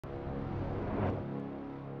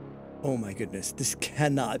Oh my goodness, this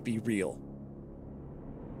cannot be real.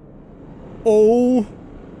 Oh,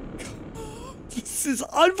 this is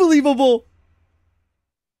unbelievable.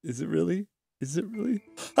 Is it really? Is it really?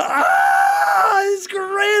 Ah, it's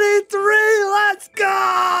Granny 3, let's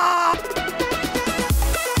go!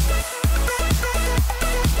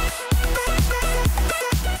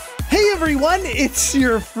 Hey everyone, it's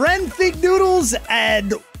your friend Thinknoodles,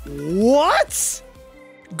 and what?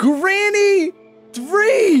 Granny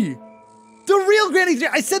 3! The real Granny 3.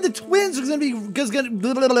 I said the twins was gonna be,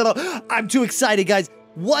 I'm too excited, guys.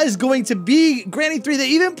 Was going to be Granny 3. They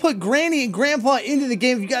even put Granny and Grandpa into the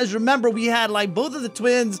game. If you guys remember, we had like both of the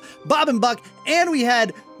twins, Bob and Buck, and we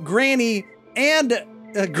had Granny and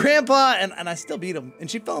Grandpa, and I still beat him.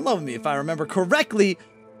 And she fell in love with me, if I remember correctly.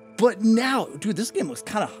 But now, dude, this game looks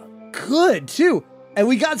kind of good too. And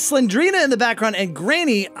we got Slendrina in the background, and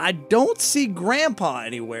Granny, I don't see Grandpa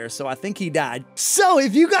anywhere, so I think he died. So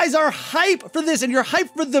if you guys are hyped for this, and you're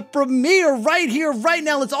hyped for the premiere right here, right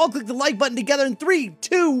now, let's all click the like button together in 3,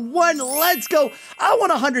 2, 1, let's go. I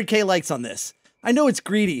want 100K likes on this. I know it's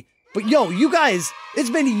greedy, but yo, you guys, it's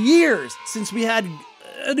been years since we had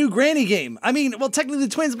a new Granny game. I mean, well, technically the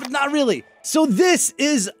twins, but not really. So this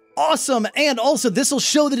is awesome, and also this will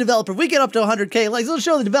show the developer, if we get up to 100K likes, it'll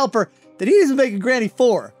show the developer that he needs to make a Granny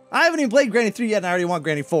 4. I haven't even played Granny 3 yet, and I already want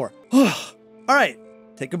Granny 4. All right,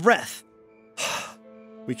 take a breath.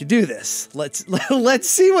 We can do this. Let's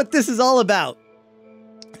see what this is all about.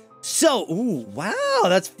 So, ooh, wow,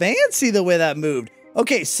 that's fancy the way that moved.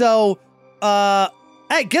 Okay, so,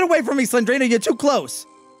 hey, get away from me, Slendrina, you're too close.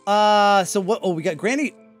 So what, oh, we got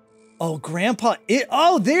Granny. Oh, Grandpa,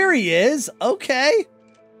 oh, there he is, okay.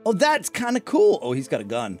 Oh, that's kind of cool. Oh, he's got a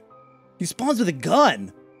gun. He spawns with a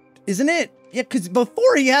gun. Isn't it? Yeah, because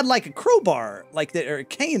before he had like a crowbar, like that, or a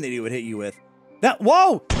cane that he would hit you with. That,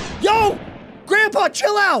 whoa! Yo! Grandpa,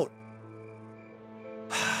 chill out!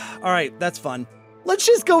 All right, that's fun. Let's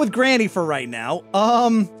just go with Granny for right now.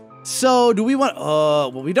 So do we want,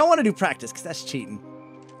 well, we don't want to do practice because that's cheating.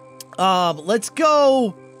 Let's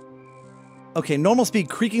go. Okay, normal speed,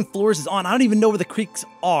 creaking floors is on. I don't even know where the creaks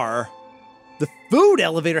are. The food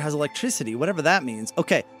elevator has electricity, whatever that means.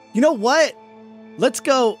 Okay, you know what? Let's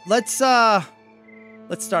go, let's start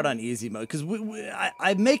on easy mode, because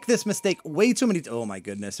I make this mistake way too many, oh my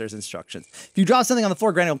goodness, there's instructions. If you drop something on the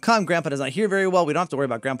floor, Granny will come. Grandpa does not hear very well. We don't have to worry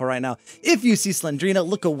about Grandpa right now. If you see Slendrina,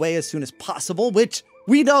 look away as soon as possible, which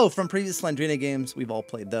we know from previous Slendrina games. We've all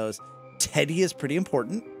played those. Teddy is pretty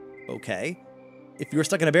important. Okay. If you're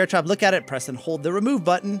stuck in a bear trap, look at it, press and hold the remove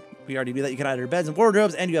button. We already knew that. You can hide your beds and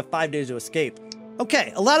wardrobes, and you have 5 days to escape.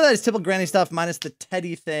 Okay, a lot of that is typical Granny stuff, minus the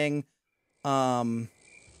Teddy thing. Ooh.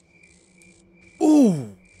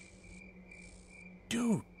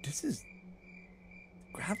 Dude, this is...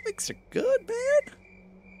 graphics are good, man.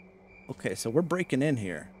 Okay, so we're breaking in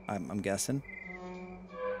here, I'm guessing.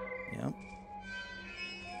 Yep.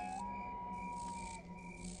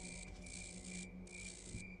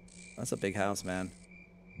 That's a big house, man.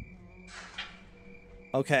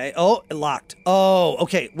 Okay, oh, it locked. Oh,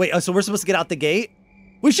 okay, wait, so we're supposed to get out the gate?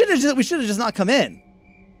 We should have just not come in.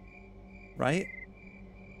 Right?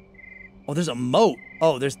 Oh, there's a moat.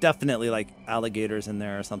 Oh, there's definitely like alligators in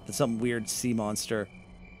there or something. Some weird sea monster.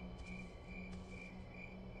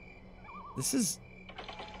 This is...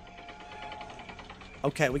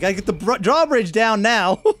 okay, we gotta get the drawbridge down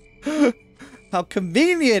now. How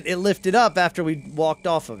convenient it lifted up after we walked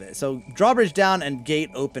off of it. So drawbridge down and gate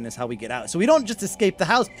open is how we get out. So we don't just escape the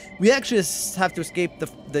house. We actually just have to escape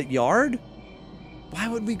the yard. Why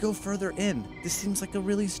would we go further in? This seems like a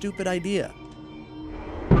really stupid idea.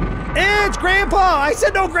 It's Grandpa! I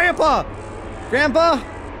said no, Grandpa! Grandpa,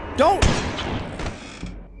 don't!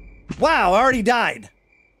 Wow, I already died.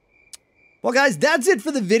 Well, guys, that's it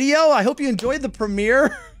for the video. I hope you enjoyed the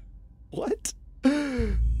premiere. What?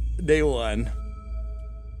 Day 1.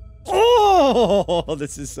 Oh,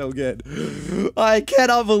 this is so good. I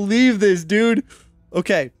cannot believe this, dude.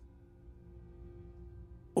 Okay.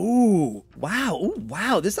 Ooh, wow. Ooh,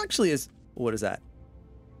 wow. This actually is... what is that?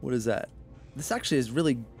 What is that? This actually is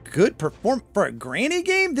really good perform for a Granny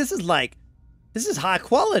game. This is like... this is high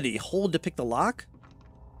quality. Hold to pick the lock.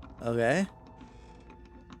 Okay.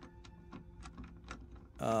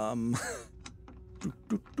 That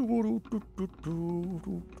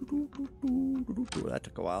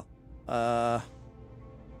took a while. I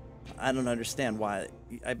don't understand why.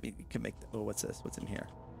 I mean, you can make... oh, what's this? What's in here?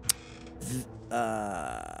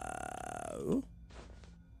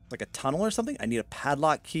 Like a tunnel or something? I need a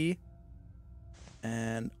padlock key.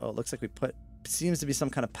 And, oh, it looks like we put... seems to be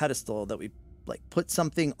some kind of pedestal that we, like, put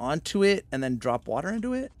something onto it and then drop water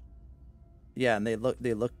into it. Yeah, and they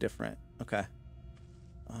look different. Okay.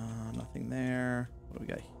 Nothing there. What do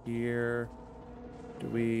we got here? Do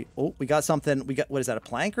we... Oh, we got something. We got... What is that, a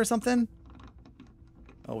plank or something?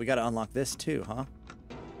 Oh, we got to unlock this too, huh? All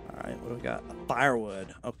right, what do we got?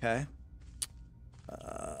 Firewood. Okay.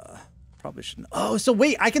 Probably shouldn't... Oh, so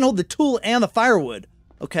wait, I can hold the tool and the firewood.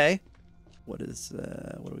 Okay. What is...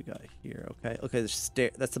 what do we got here? Okay. Okay, there's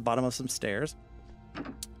stair... That's the bottom of some stairs.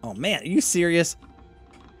 Oh, man, are you serious?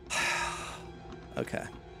 Okay.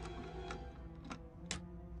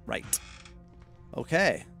 Right.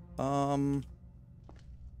 Okay. Okay,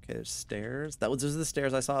 there's stairs. Those are the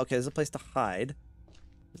stairs I saw. Okay, there's a place to hide.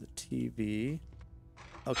 There's a TV.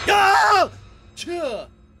 Okay. Oh!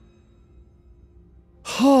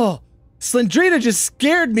 Oh, Slendrina just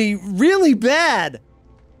scared me really bad.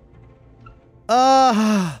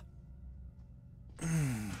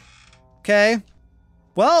 Okay.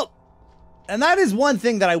 Well, and that is one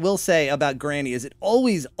thing that I will say about Granny is it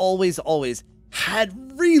always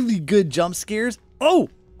had really good jump scares. Oh,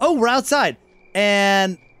 we're outside.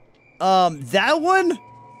 And that one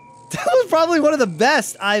was probably one of the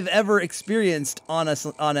best I've ever experienced on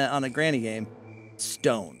a Granny game.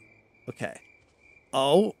 Stone. Okay.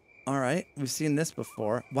 Oh, all right. We've seen this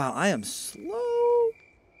before. Wow, I am slow.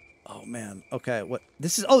 Oh man. Okay, what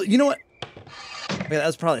this is? Oh, you know what? Okay, that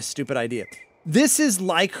was probably a stupid idea. This is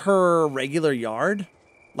like her regular yard,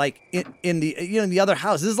 like in the in the other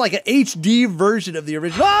house. This is like an HD version of the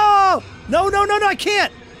original. Oh! No, I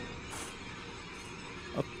can't.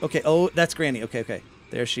 Okay. Oh, that's Granny. Okay.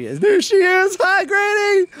 There she is. There she is. Hi,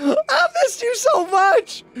 Granny. I missed you so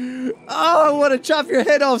much. Oh, I want to chop your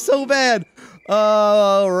head off so bad.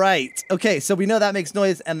 All right. Okay, so we know that makes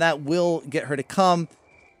noise, and that will get her to come.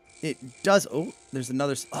 It does. Oh, there's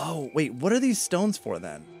another. Oh, wait. What are these stones for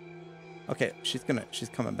then? Okay, she's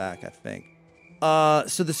coming back, I think.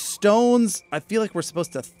 So the stones, I feel like we're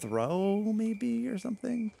supposed to throw maybe or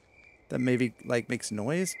something that maybe like makes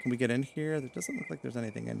noise. Can we get in here? There doesn't look like there's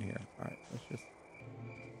anything in here. All right, let's just.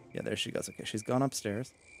 Yeah, there she goes. Okay, she's gone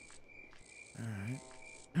upstairs. All right.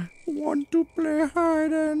 Want to play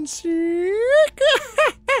hide and seek?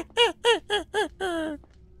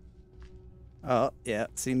 Oh, yeah,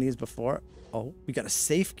 seen these before. Oh, we got a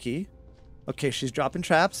safe key. Okay, she's dropping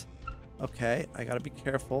traps. Okay, I gotta be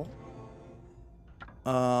careful.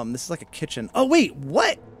 This is like a kitchen. Oh, wait,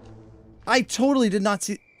 what? I totally did not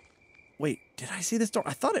see... Wait, did I see this door?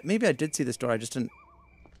 I thought maybe I did see this door. I just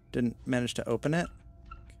didn't manage to open it.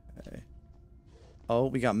 Okay. Oh,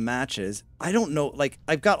 we got matches. I don't know, like,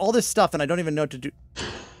 I've got all this stuff and I don't even know what to do.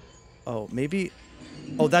 Oh, maybe...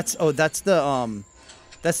 Oh, that's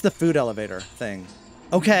the food elevator thing.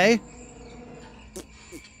 Okay.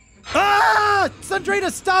 Ah!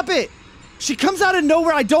 Slendrina, stop it! She comes out of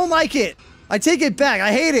nowhere. I don't like it. I take it back.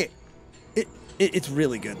 I hate it. It's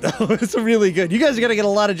really good, though. It's really good. You guys are going to get a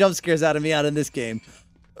lot of jump scares out of me out in this game.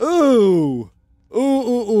 Ooh.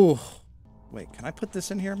 Ooh. Wait, can I put this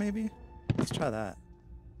in here, maybe? Let's try that.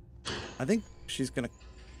 I think she's going to...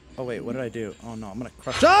 Oh, wait, what did I do? Oh, no, I'm going to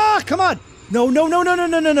crush... Ah, come on! No. I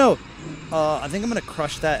think I'm going to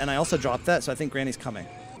crush that, and I also dropped that, so I think Granny's coming.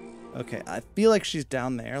 Okay, I feel like she's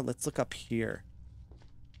down there. Let's look up here.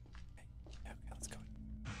 Okay, let's go.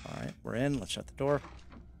 All right, we're in. Let's shut the door.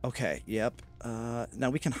 Okay, yep. Now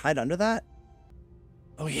we can hide under that?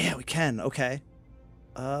 Oh, yeah, we can. Okay.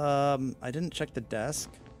 I didn't check the desk.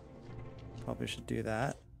 Probably should do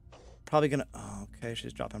that. Probably gonna... Oh, okay,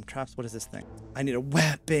 she's dropping traps. What is this thing? I need a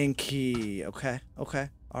weapon key. Okay.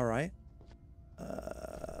 All right.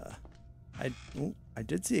 I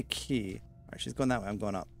did see a key. All right, she's going that way. I'm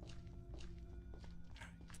going up.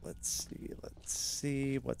 Let's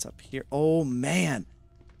see what's up here. Oh, man.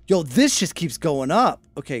 Yo, this just keeps going up.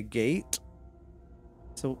 Okay, gate.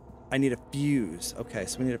 So I need a fuse. Okay,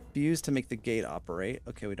 so we need a fuse to make the gate operate.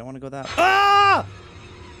 Okay, we don't want to go that way. Ah!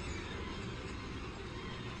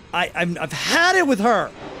 I've had it with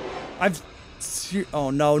her. Oh,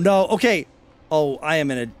 no. Okay. Oh,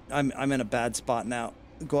 I'm in a bad spot now.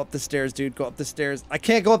 Go up the stairs, dude. Go up the stairs. I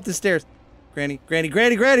can't go up the stairs. Granny.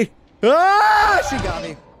 Ah! She got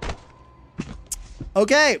me.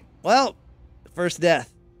 Okay. Well, first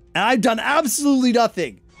death. And I've done absolutely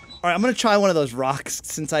nothing. All right, I'm going to try one of those rocks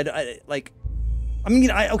since I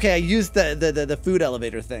used the food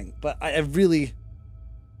elevator thing, but I really...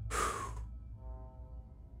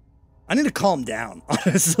 I need to calm down,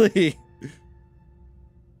 honestly.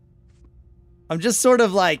 I'm just sort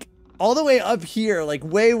of like all the way up here, like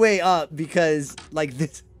way up, because like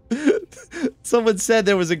this. Someone said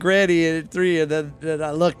there was a Granny in 3, and then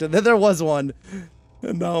I looked, and then there was one,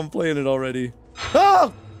 and now I'm playing it already.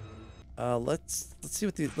 Oh! Let's see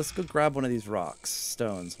what these. Let's go grab one of these rocks,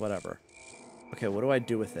 stones, whatever. Okay, what do I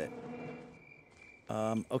do with it?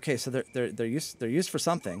 Okay, so they're used for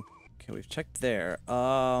something. Okay, we've checked there.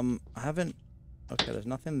 I haven't. Okay, there's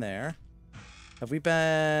nothing there. Have we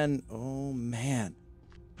been? Oh man,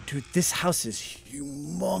 dude, this house is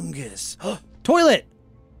humongous. Toilet.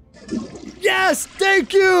 Yes,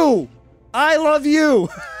 thank you. I love you.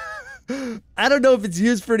 I don't know if it's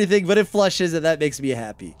used for anything, but it flushes, and that makes me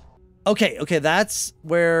happy. Okay, okay, that's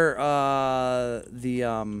where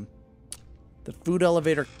the food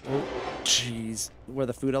elevator. Oh, jeez, where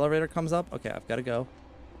the food elevator comes up. Okay, I've got to go.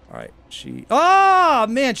 All right, she. Oh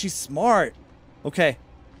man, she's smart. Okay,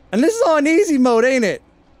 and this is on easy mode, ain't it?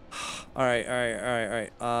 All right, all right, all right,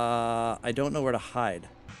 all right. I don't know where to hide.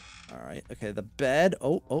 All right, okay, the bed.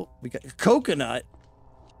 Oh, we got a coconut.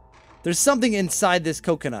 There's something inside this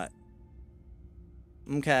coconut.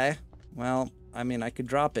 Okay, well, I mean, I could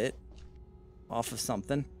drop it off of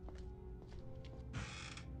something.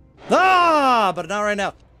 Ah, but not right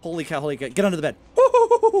now. Holy cow, holy cow. Get under the bed.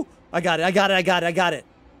 Woo-hoo-hoo-hoo. I got it, I got it, I got it, I got it.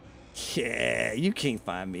 Yeah, you can't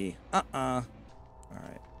find me. All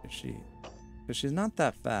right, is she? Because she's not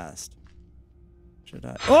that fast. Should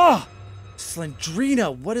I? Oh!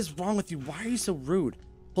 Slendrina, what is wrong with you? Why are you so rude?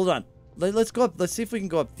 Hold on. Let's go up. Let's see if we can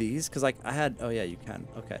go up these. Because, like, I had... Oh, yeah, you can.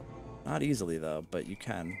 Okay. Not easily, though, but you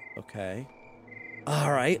can. Okay.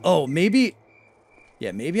 All right. Oh, maybe...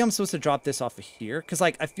 Yeah, maybe I'm supposed to drop this off of here. Because,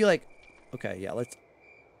 like, I feel like... Okay, yeah, let's...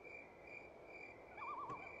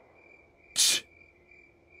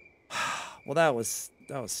 Well, that was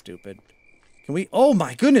stupid. Can we... Oh,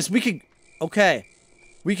 my goodness. We could... Okay.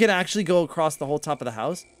 We can actually go across the whole top of the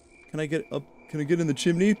house. Can I get up? Can I get in the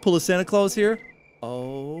chimney? Pull a Santa Claus here?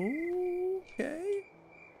 Okay.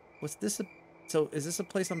 What's this? So, is this a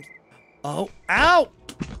place I'm... Oh, ow!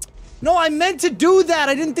 No, I meant to do that.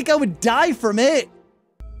 I didn't think I would die from it.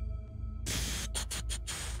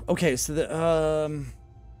 Okay, so the,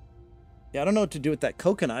 yeah, I don't know what to do with that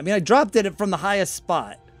coconut. I mean, I dropped it from the highest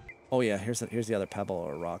spot. Oh, yeah, here's the other pebble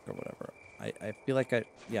or rock or whatever. I feel like I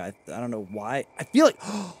don't know why. I feel like...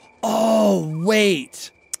 Oh,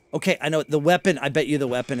 wait. Okay, I know the weapon. I bet you the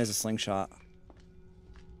weapon is a slingshot.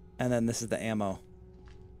 And then this is the ammo.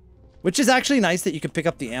 Which is actually nice that you can pick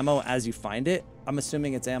up the ammo as you find it. I'm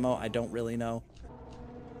assuming it's ammo. I don't really know.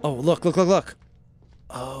 Oh, look, look, look, look.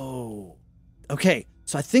 Oh. Okay,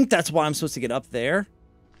 so I think that's why I'm supposed to get up there.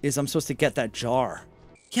 Is I'm supposed to get that jar.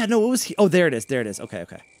 Yeah, no, it was... Oh, there it is. There it is. Okay,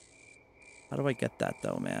 okay. How do I get that,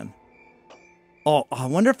 though, man? Oh, I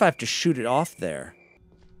wonder if I have to shoot it off there.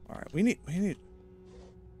 All right, we need...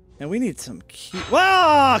 And we need some key.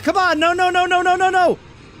 Whoa! Come on! No, no, no, no, no, no, no!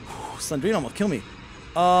 Slendrina almost kill me.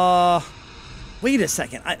 Wait a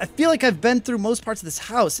second. I feel like I've been through most parts of this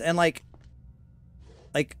house, and like,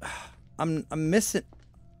 I'm missing.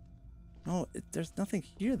 No, there's nothing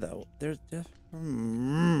here though. There's just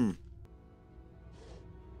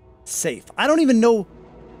safe. I don't even know.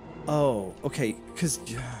 Oh, okay. Because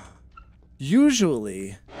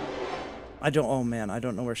usually, I don't. Oh man, I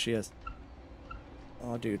don't know where she is.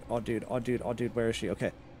 Oh, dude. Oh, dude. Oh, dude. Oh, dude. Where is she?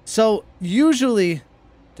 Okay. So, usually...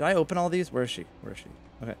 Did I open all these? Where is she? Where is she?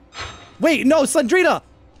 Okay. Wait, no, Slendrina!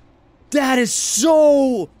 That is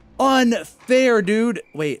so unfair, dude.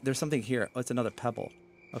 Wait, there's something here. Oh, it's another pebble.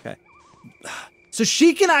 Okay. So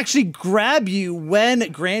she can actually grab you when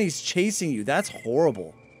Granny's chasing you. That's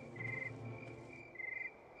horrible.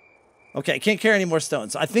 Okay, I can't carry any more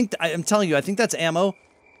stones. I think... I'm telling you, I think that's ammo.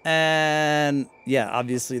 And... Yeah,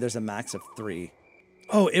 obviously, there's a max of 3.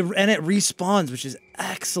 Oh, and it respawns, which is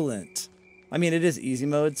excellent. I mean, it is easy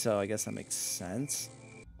mode, so I guess that makes sense.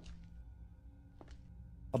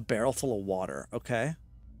 A barrel full of water. Okay.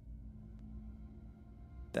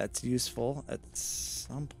 That's useful at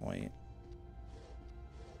some point.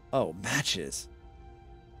 Oh, matches.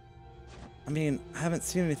 I mean, I haven't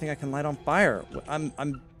seen anything I can light on fire.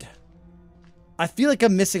 I feel like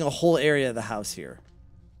I'm missing a whole area of the house here.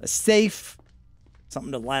 A safe,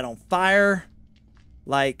 something to light on fire.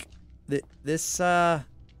 Like this where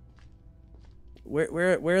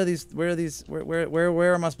are these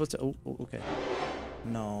where am I supposed to oh okay.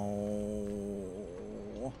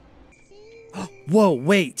 No. Whoa,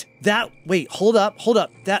 wait. Hold up.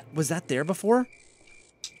 Was that there before?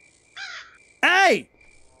 Hey!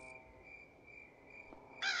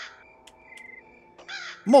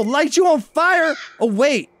 I'm gonna light you on fire. Oh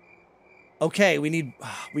wait. Okay, we need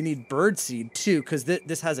birdseed too, because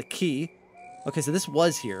this has a key. Okay, so this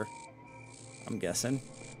was here. I'm guessing.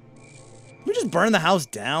 Can we just burn the house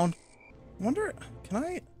down? I wonder, can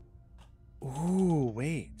I? Ooh,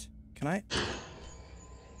 wait. Can I?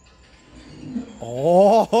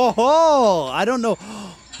 Oh, I don't know.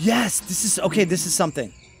 Yes, this is okay. This is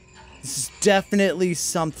something. This is definitely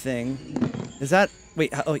something. Is that?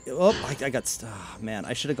 Wait. Oh, I got. Oh, man,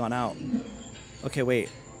 I should have gone out. Okay, wait.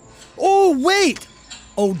 Oh, wait.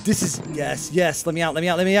 Oh, this is. Yes, yes. Let me out. Let me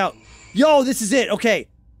out. Let me out. Yo, this is it. Okay.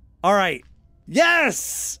 All right.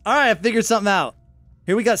 Yes. All right. I figured something out.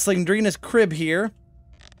 Here we got Slendrina's crib here.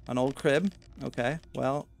 An old crib. Okay.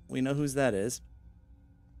 Well, we know whose that is.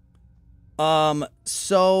 Well,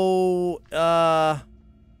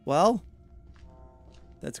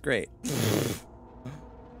 that's great.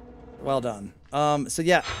 Well done. So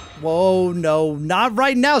yeah. Whoa, no, not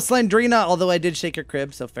right now, Slendrina. Although I did shake your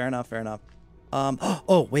crib, so fair enough, fair enough.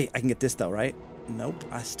 Oh, wait, I can get this though, right? Nope,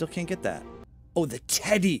 I still can't get that. Oh, the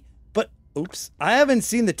teddy. But, oops, I haven't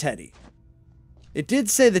seen the teddy. It did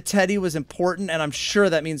say the teddy was important, and I'm sure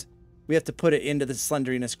that means we have to put it into the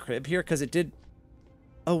Slendrina's crib here, because it did...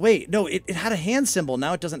 Oh, wait, no, it had a hand symbol.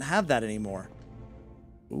 Now it doesn't have that anymore.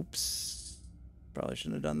 Oops. Probably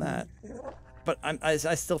shouldn't have done that. But I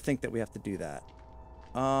still think that we have to do that.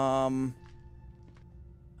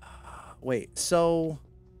 Wait, so...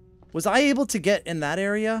 Was I able to get in that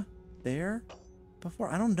area there before?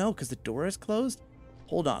 I don't know, because the door is closed.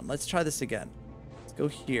 Hold on, let's try this again. Let's go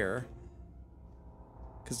here.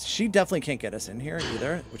 Because she definitely can't get us in here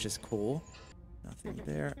either, which is cool. Nothing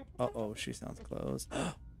there. Uh-oh, she sounds closed.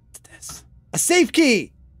 What's this? A safe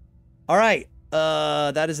key! Alright,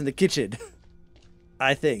 that is in the kitchen.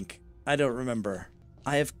 I think. I don't remember.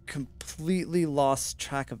 I have completely lost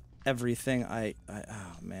track of everything.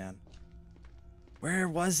 Oh, man. Where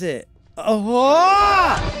was it?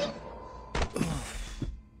 Oh!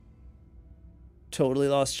 Totally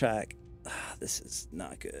lost track. This is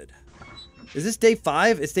not good. Is this day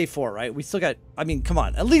 5? It's day 4, right? We still got... I mean, come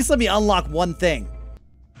on. At least let me unlock one thing.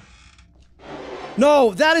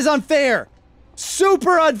 No, that is unfair.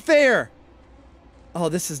 Super unfair. Oh,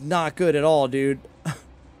 this is not good at all, dude.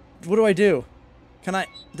 What do I do? Can I...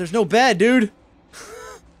 There's no bed, dude.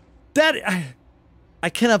 I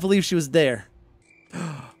cannot believe she was there.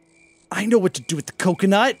 I know what to do with the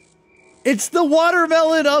coconut. It's the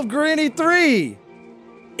watermelon of Granny 3.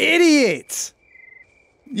 Idiots.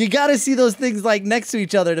 You gotta see those things like next to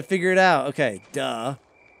each other to figure it out. Okay, duh.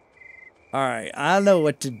 Alright, I know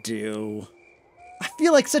what to do. I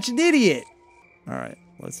feel like such an idiot. Alright,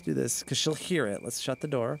 let's do this, because she'll hear it. Let's shut the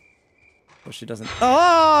door. Oh, she doesn't.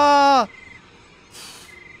 Ah!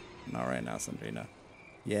 Not right now, Slendrina.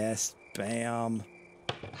 Yes, bam.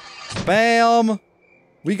 Bam!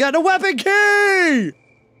 We got a weapon key!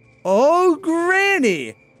 Oh,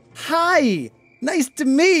 Granny! Hi! Nice to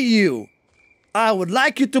meet you! I would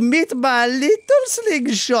like you to meet my little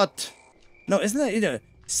slingshot. No, isn't that, you know,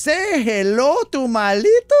 say hello to my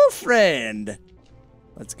little friend.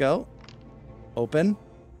 Let's go. Open.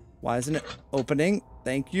 Why isn't it opening?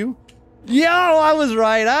 Thank you. Yo, I was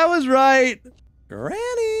right. I was right. Granny.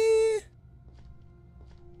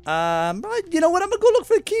 You know what? I'm gonna go look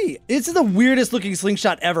for the key. This is the weirdest looking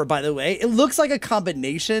slingshot ever, by the way. It looks like a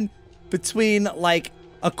combination between like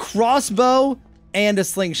a crossbow and a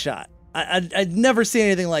slingshot. I'd never seen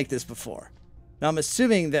anything like this before. Now I'm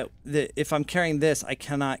assuming that if I'm carrying this, I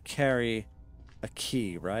cannot carry a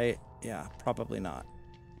key, right? Yeah, probably not.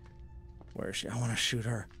 Where is she? I want to shoot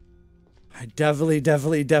her. I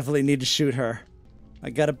definitely need to shoot her. I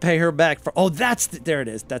gotta pay her back for... Oh, there it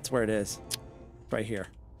is. That's where it is. Right here.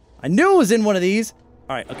 I knew it was in one of these.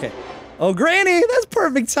 All right, okay. Oh, Granny, that's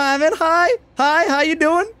perfect timing. Hi, how you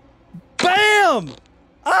doing? Bam!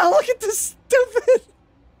 Ah, look at this stupid...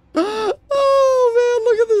 Oh, man,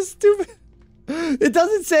 look at this stupid... It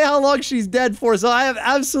doesn't say how long she's dead for, so I have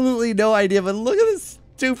absolutely no idea, but look at this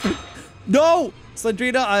stupid... No!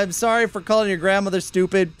 Slendrina, I'm sorry for calling your grandmother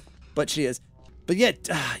stupid, but she is. But yet,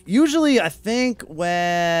 usually I think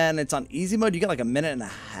when it's on easy mode, you get like a minute and a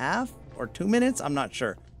half or 2 minutes. I'm not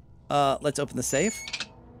sure. Let's open the safe.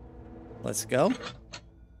 Let's go.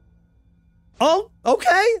 Oh,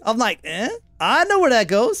 okay. I'm like, I know where that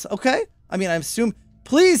goes. Okay. I mean, I assume...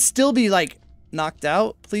 Please still be, like, knocked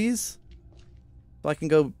out, please. So I can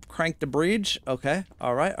go crank the bridge. Okay.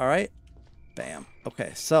 All right. All right. Bam.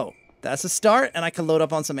 Okay. So, that's a start, and I can load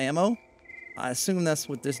up on some ammo. I assume that's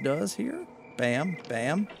what this does here. Bam.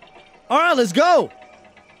 Bam. All right. Let's go.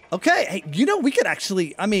 Okay. Hey, you know, we could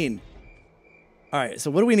actually... I mean... All right.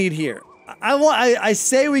 So, what do we need here? I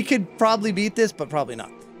say we could probably beat this, but probably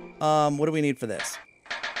not. What do we need for this?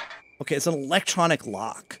 Okay. It's an electronic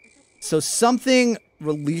lock. So, something...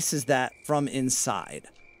 releases that from inside.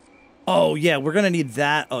 Oh yeah, we're gonna need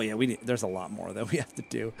that. Oh yeah, there's a lot more that we have to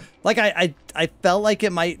do. Like I felt like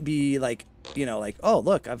it might be like you know, like, oh,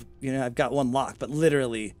 look, I've got one lock, but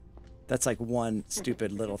literally that's like one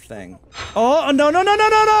stupid little thing. Oh, no, no, no, no,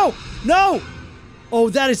 no, no! No! Oh,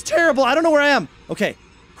 that is terrible. I don't know where I am. Okay.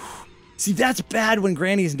 See, that's bad when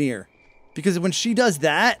Granny's near. Because when she does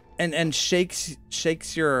that and shakes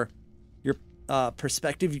your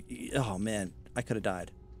perspective, oh man, I could have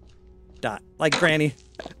died. Like Granny.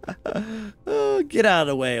 Oh, get out of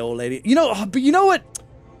the way, old lady. You know, but you know what?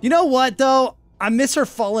 You know what though? I miss her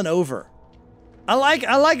falling over. I like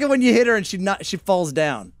it when you hit her and she falls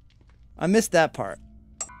down. I missed that part.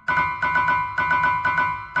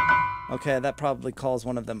 Okay, that probably calls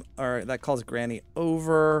one of them, or that calls Granny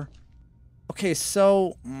over. Okay,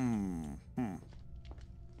 so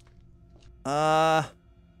oh,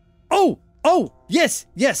 yes.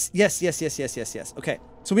 Okay,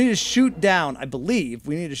 so we need to shoot down. I believe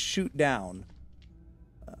we need to shoot down.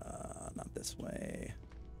 Not this way.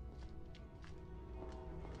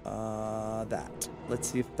 That. Let's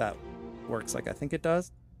see if that works like I think it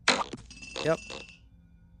does. Yep.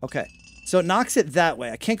 Okay, so it knocks it that way.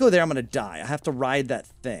 I can't go there. I'm gonna die. I have to ride that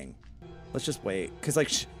thing. Let's just wait, cause like,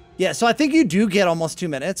 yeah. So I think you do get almost 2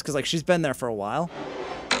 minutes, cause like she's been there for a while.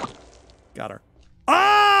 Got her.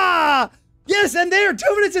 Ah! Yes, and they are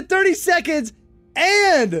 2 minutes and 30 seconds,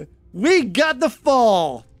 and we got the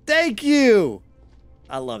fall. Thank you.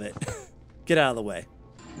 I love it. Get out of the way.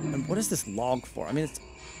 And what is this log for? I mean, it's...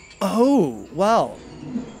 Oh, well.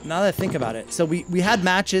 Now that I think about it. So we had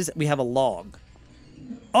matches. We have a log.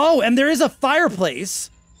 Oh, and there is a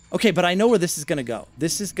fireplace. Okay, but I know where this is going to go.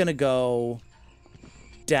 This is going to go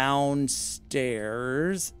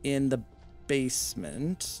downstairs in the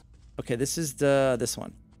basement. Okay, this is this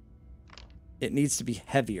one. It needs to be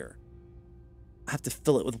heavier. I have to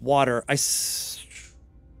fill it with water.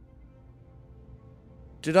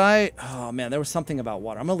 Did I? Oh, man, there was something about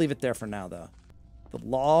water. I'm going to leave it there for now, though. The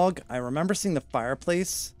log. I remember seeing the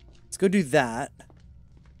fireplace. Let's go do that.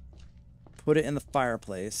 Put it in the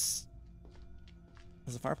fireplace.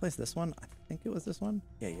 Was the fireplace this one? I think it was this one.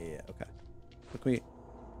 Yeah. Okay. Look,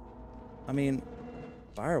 I mean,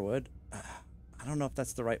 firewood. I don't know if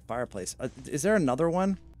that's the right fireplace. Is there another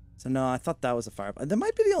one? So no, I thought that was a fireplace. There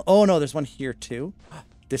might be the... Oh, no, there's one here, too.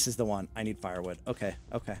 This is the one. I need firewood. Okay.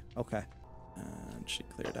 And she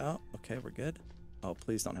cleared out. Okay, we're good. Oh,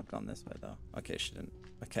 please don't have gone this way, though. Okay, she didn't.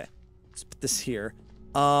 Okay. Let's put this here.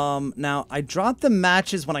 Now, I dropped the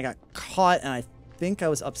matches when I got caught, and I think I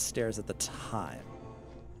was upstairs at the time.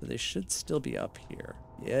 So they should still be up here.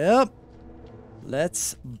 Yep.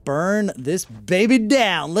 Let's burn this baby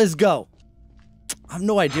down. Let's go. I have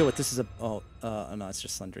no idea what this is. Oh, no, it's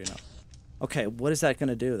just Slendrina. Okay, what is that going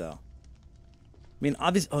to do, though? I mean,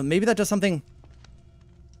 obviously... Oh, maybe that does something...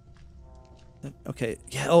 Okay,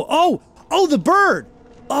 yeah. Oh, the bird!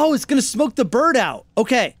 Oh, it's going to smoke the bird out.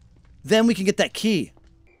 Okay, then we can get that key.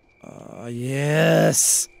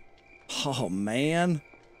 Yes. Oh, man.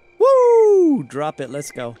 Woo! Drop it.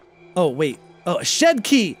 Let's go. Oh, wait. Oh, a shed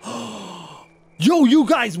key. Yo, you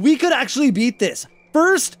guys, we could actually beat this.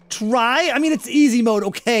 First try? I mean, it's easy mode.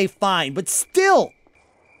 Okay, fine. But still.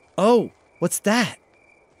 Oh, what's that?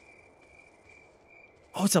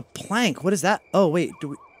 Oh, it's a plank. What is that? Oh, wait.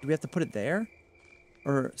 Do we have to put it there?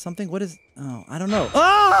 Or something? What is... Oh, I don't know.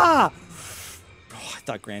 Ah! Oh, I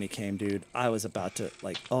thought Granny came, dude. I was about to,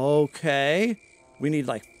 like... Okay. We need,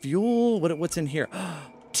 like, fuel. What's in here?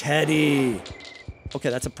 Teddy. Okay,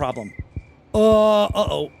 that's a problem. Yeah,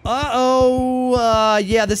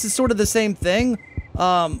 this is sort of the same thing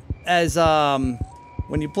as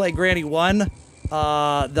when you play Granny 1.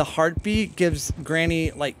 The heartbeat gives Granny,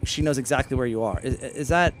 like, she knows exactly where you are. Is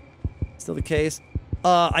that still the case?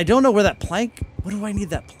 I don't know where that plank... What do I need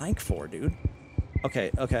that plank for, dude? Okay,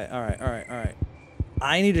 all right.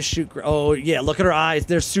 I need to shoot... Oh, yeah, look at her eyes.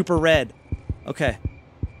 They're super red. Okay.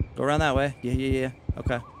 Go around that way. Yeah.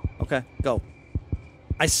 Okay, go.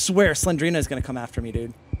 I swear Slendrina is going to come after me,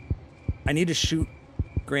 dude. I need to shoot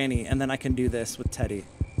Granny, and then I can do this with Teddy.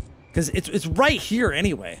 Because it's right here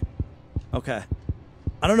anyway. Okay.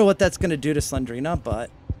 I don't know what that's going to do to Slendrina, but...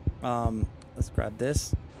 let's grab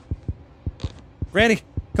this. Granny,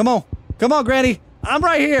 come on. Come on, Granny. I'm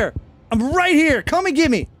right here. Come and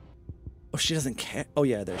get me. Oh, she doesn't care. Oh,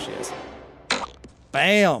 yeah, there she is.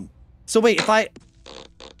 Bam. So, wait, if I...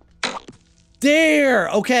 There.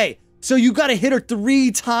 Okay. So, you got to hit her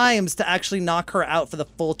 3 times to actually knock her out for the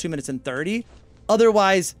full 2 minutes and 30.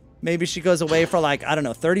 Otherwise, maybe she goes away for, like, I don't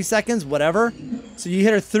know, 30 seconds, whatever. So, you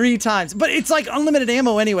hit her 3 times. But it's, like, unlimited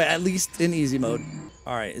ammo anyway, at least in easy mode.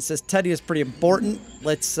 All right, it says Teddy is pretty important.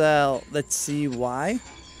 Let's see why.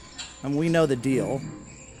 And we know the deal.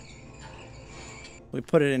 We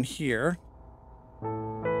put it in here.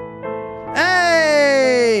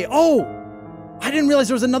 way. Oh, I didn't realize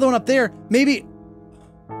there was another one up there. Maybe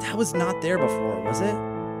that was not there before, was it?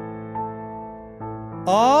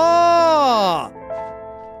 Oh,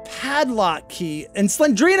 padlock key. And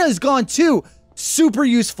Slendrina is gone too. Super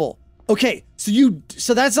useful. Okay,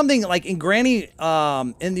 so that's something like in Granny,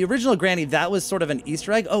 in the original Granny, that was sort of an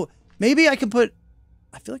Easter egg. Oh, maybe I feel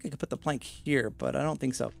like I could put the plank here, but I don't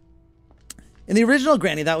think so. In the original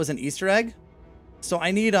Granny, that was an Easter egg. So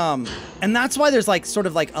I need, and that's why there's like sort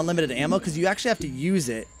of like unlimited ammo, because you actually have to use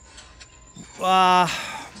it to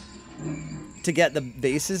get the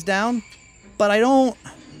bases down. But I don't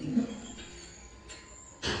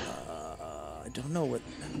know what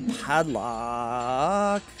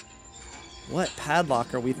padlock. What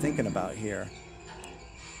padlock are we thinking about here?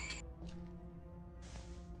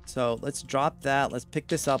 So let's drop that. Let's pick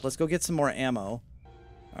this up. Let's go get some more ammo.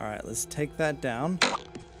 All right, let's take that down.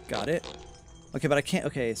 Got it. Okay, but I can't.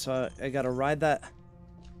 Okay, so I gotta ride that.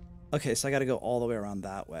 Okay, so I gotta go all the way around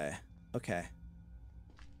that way. Okay.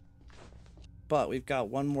 But we've got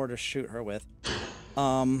one more to shoot her with.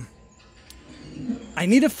 I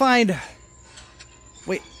need to find.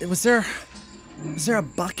 Wait, was there a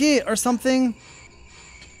bucket or something?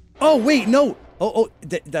 Oh wait, no.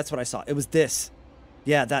 That's what I saw. It was this.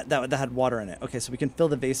 Yeah, that had water in it. Okay, so we can fill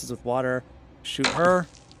the vases with water. Shoot her.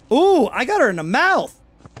 Ooh, I got her in the mouth.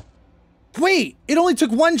 Wait, it only took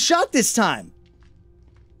one shot this time.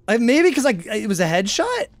 Maybe because it was a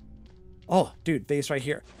headshot? Oh, dude, vase right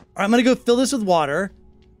here. All right, I'm gonna go fill this with water.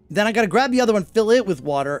 Then I gotta grab the other one, fill it with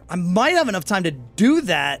water. I might have enough time to do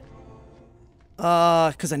that.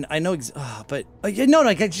 Because I know, but no,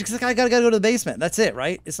 I gotta go to the basement. That's it,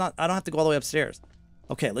 right? It's not. I don't have to go all the way upstairs.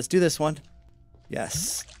 Okay, let's do this one.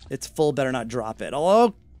 Yes, it's full. Better not drop it.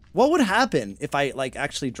 Oh, what would happen if I like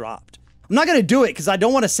actually dropped? I'm not gonna do it because I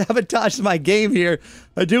don't want to sabotage my game here.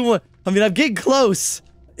 I mean, I'm getting close.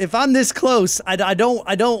 If I'm this close, I don't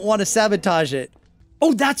want to sabotage it.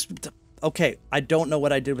 Oh, that's okay. I don't know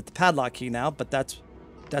what I did with the padlock key now, but that's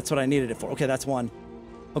what I needed it for. Okay, that's one.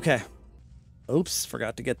 Okay. Oops,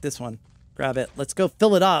 forgot to get this one. Grab it. Let's go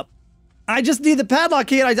fill it up. I just need the padlock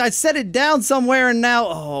key, and I set it down somewhere, and now,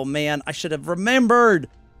 oh man, I should have remembered.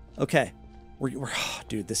 Okay, oh,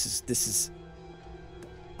 dude, this is.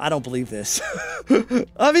 I don't believe this.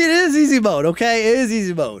 I mean, it is easy mode, okay? It is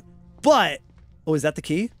easy mode, but oh, is that the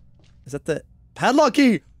key? Is that the padlock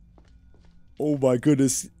key? Oh my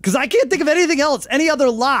goodness, because I can't think of anything else. Any other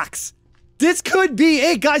locks? This could be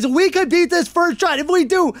it, guys. We could beat this first try. If we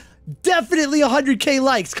do. Definitely 100K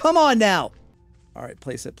likes. Come on now. All right,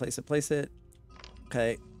 place it, place it, place it.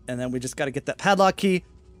 Okay, and then we just got to get that padlock key.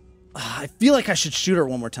 I feel like I should shoot her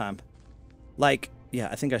one more time. Like, yeah,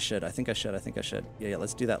 I think I should. I think I should. Yeah,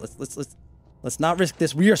 let's do that. Let's not risk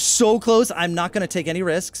this. We are so close. I'm not going to take any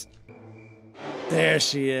risks. There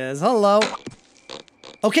she is. Hello.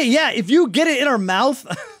 Okay, yeah, if you get it in her mouth,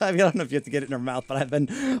 I mean, I don't know if you have to get it in her mouth, but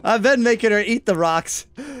I've been making her eat the rocks.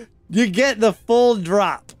 You get the full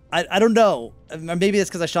drop. I don't know. Maybe it's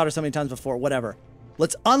because I shot her so many times before. Whatever.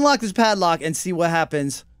 Let's unlock this padlock and see what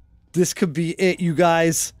happens. This could be it, you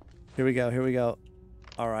guys. Here we go. Here we go.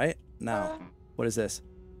 All right. Now, what is this?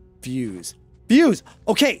 Fuse. Fuse.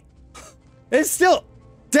 Okay. It's still...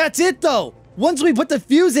 That's it, though. Once we put the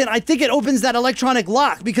fuse in, I think it opens that electronic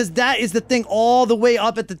lock because that is the thing all the way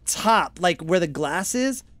up at the top, like where the glass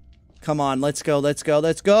is. Come on. Let's go. Let's go.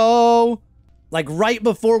 Let's go. Like right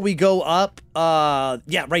before we go up,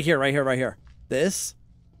 yeah, right here. This,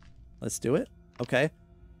 let's do it. Okay.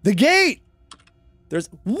 The gate! What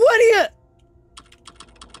are you?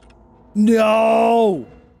 No!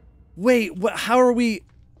 Wait, how are we?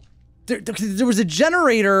 There was a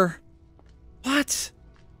generator. What?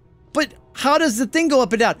 But how does the thing go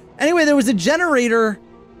up and down? Anyway, there was a generator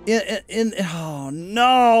in oh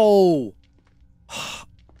no!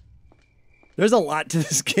 There's a lot to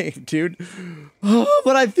this game, dude. Oh,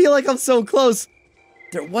 but I feel like I'm so close.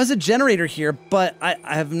 There was a generator here, but I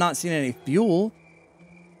have not seen any fuel.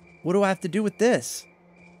 What do I have to do with this?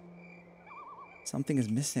 Something is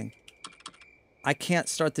missing. I can't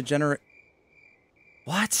start the generator.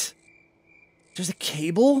 What? There's a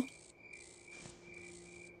cable?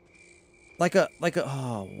 Like a,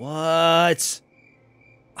 oh, what?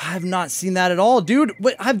 I have not seen that at all, dude.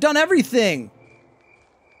 Wait, I've done everything.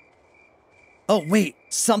 Oh, wait,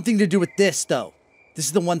 something to do with this, though. This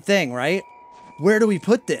is the one thing, right? Where do we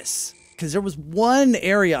put this? Because there was one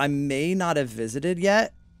area I may not have visited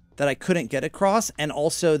yet that I couldn't get across, and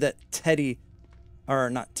also that Teddy, or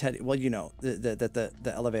not Teddy, well, you know, the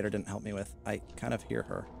elevator didn't help me with. I kind of hear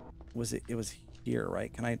her. It was here,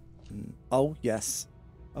 right? Can I? Oh, yes.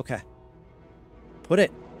 Okay. Put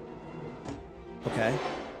it. Okay.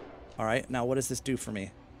 All right. Now, what does this do for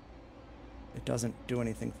me? It doesn't do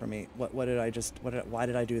anything for me. What did I just... why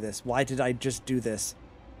did I do this? Why did I just do this?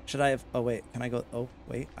 Should I have... Oh, wait. Can I go... Oh,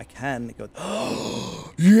 wait. I can go...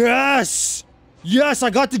 Yes! Yes, I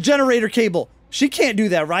got the generator cable. She can't do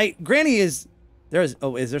that, right? Granny is... There's...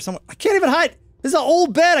 Oh, is there someone... I can't even hide. This is an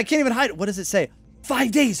old bed. I can't even hide. What does it say?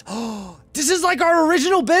 5 days. Oh, this is like our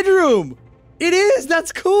original bedroom. It is.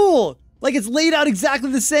 That's cool. Like, it's laid out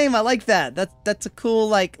exactly the same. I like that. That's a cool,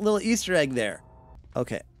 like, little Easter egg there.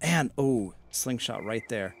 Okay. And... Oh, slingshot right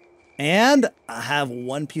there. And I have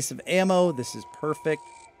 1 piece of ammo. This is perfect.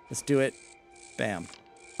 Let's do it. Bam.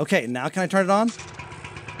 Okay, now can I turn it on?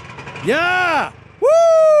 Yeah!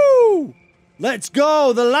 Woo! Let's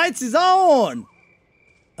go! The lights is on!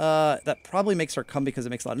 That probably makes her come because it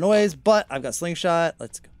makes a lot of noise, but I've got slingshot.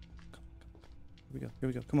 Let's go. Here we go. Here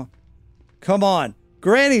we go. Come on. Come on.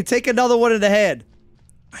 Granny, take another one in the head.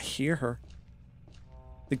 I hear her.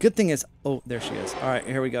 The good thing is... Oh, there she is. All right,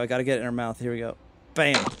 here we go. I gotta get it in her mouth. Here we go.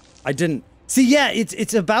 Bam. I didn't... See, yeah,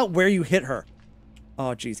 it's about where you hit her.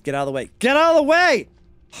 Oh, jeez. Get out of the way. Get out of the way!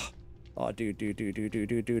 Oh, dude.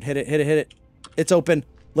 Hit it. It's open.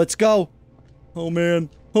 Let's go. Oh, man.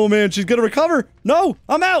 Oh, man. She's gonna recover. No,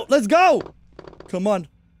 I'm out. Let's go. Come on.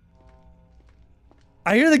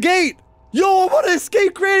 I hear the gate. Yo, I want to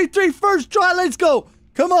escape Granny 3 first try. Let's go.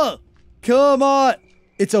 Come on. Come on.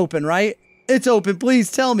 It's open, right? It's open.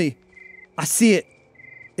 Please tell me. I see it.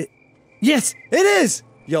 Yes, it is.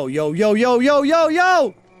 Yo.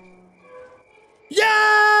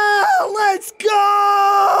 Yeah! Let's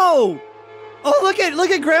go! Oh, look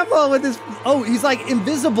at Grandpa with his... Oh, he's like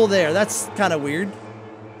invisible there. That's kind of weird.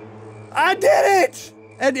 I did it!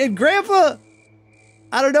 And Grandpa...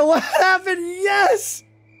 I don't know what happened. Yes!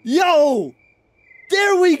 Yo!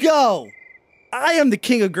 There we go! I am the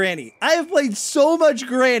king of Granny. I have played so much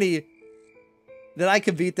Granny that I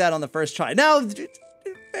could beat that on the first try. Now,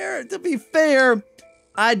 to be fair,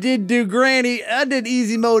 I did do Granny. I did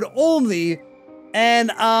easy mode only.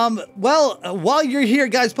 And, well, while you're here,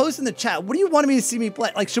 guys, post in the chat. What do you want me to see me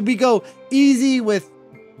play? Like, should we go easy with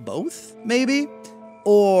both, maybe?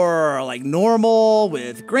 Or, like, normal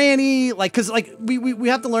with Granny? Like, because, like, we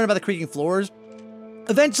have to learn about the creaking floors.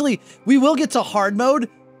 Eventually, we will get to hard mode.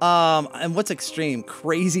 And what's extreme?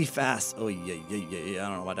 Crazy fast. Oh, yeah. I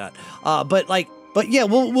don't know about that. But yeah,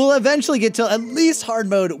 we'll eventually get to at least hard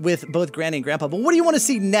mode with both Granny and Grandpa. But what do you want to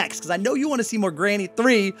see next? Because I know you want to see more Granny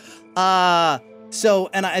 3. So,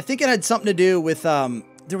 and I think it had something to do with,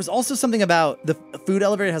 there was also something about the food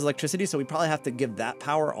elevator has electricity, so we probably have to give that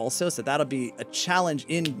power also. So that'll be a challenge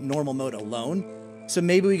in normal mode alone. So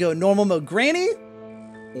maybe we go normal mode Granny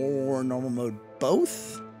or normal mode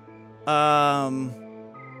both.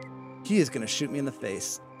 He is going to shoot me in the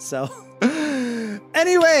face. So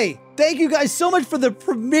anyway, thank you guys so much for the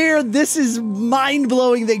premiere. This is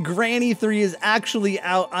mind-blowing that Granny 3 is actually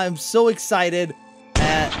out. I'm so excited.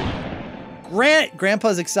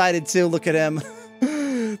 Grandpa's excited too. Look at him.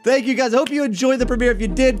 Thank you guys. I hope you enjoyed the premiere. If you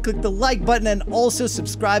did, click the like button and also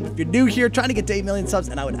subscribe if you're new here, trying to get to 8 million subs,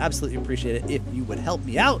 and I would absolutely appreciate it if you would help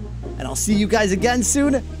me out. And I'll see you guys again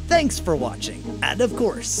soon. Thanks for watching. And of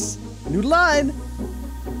course, Noodle line.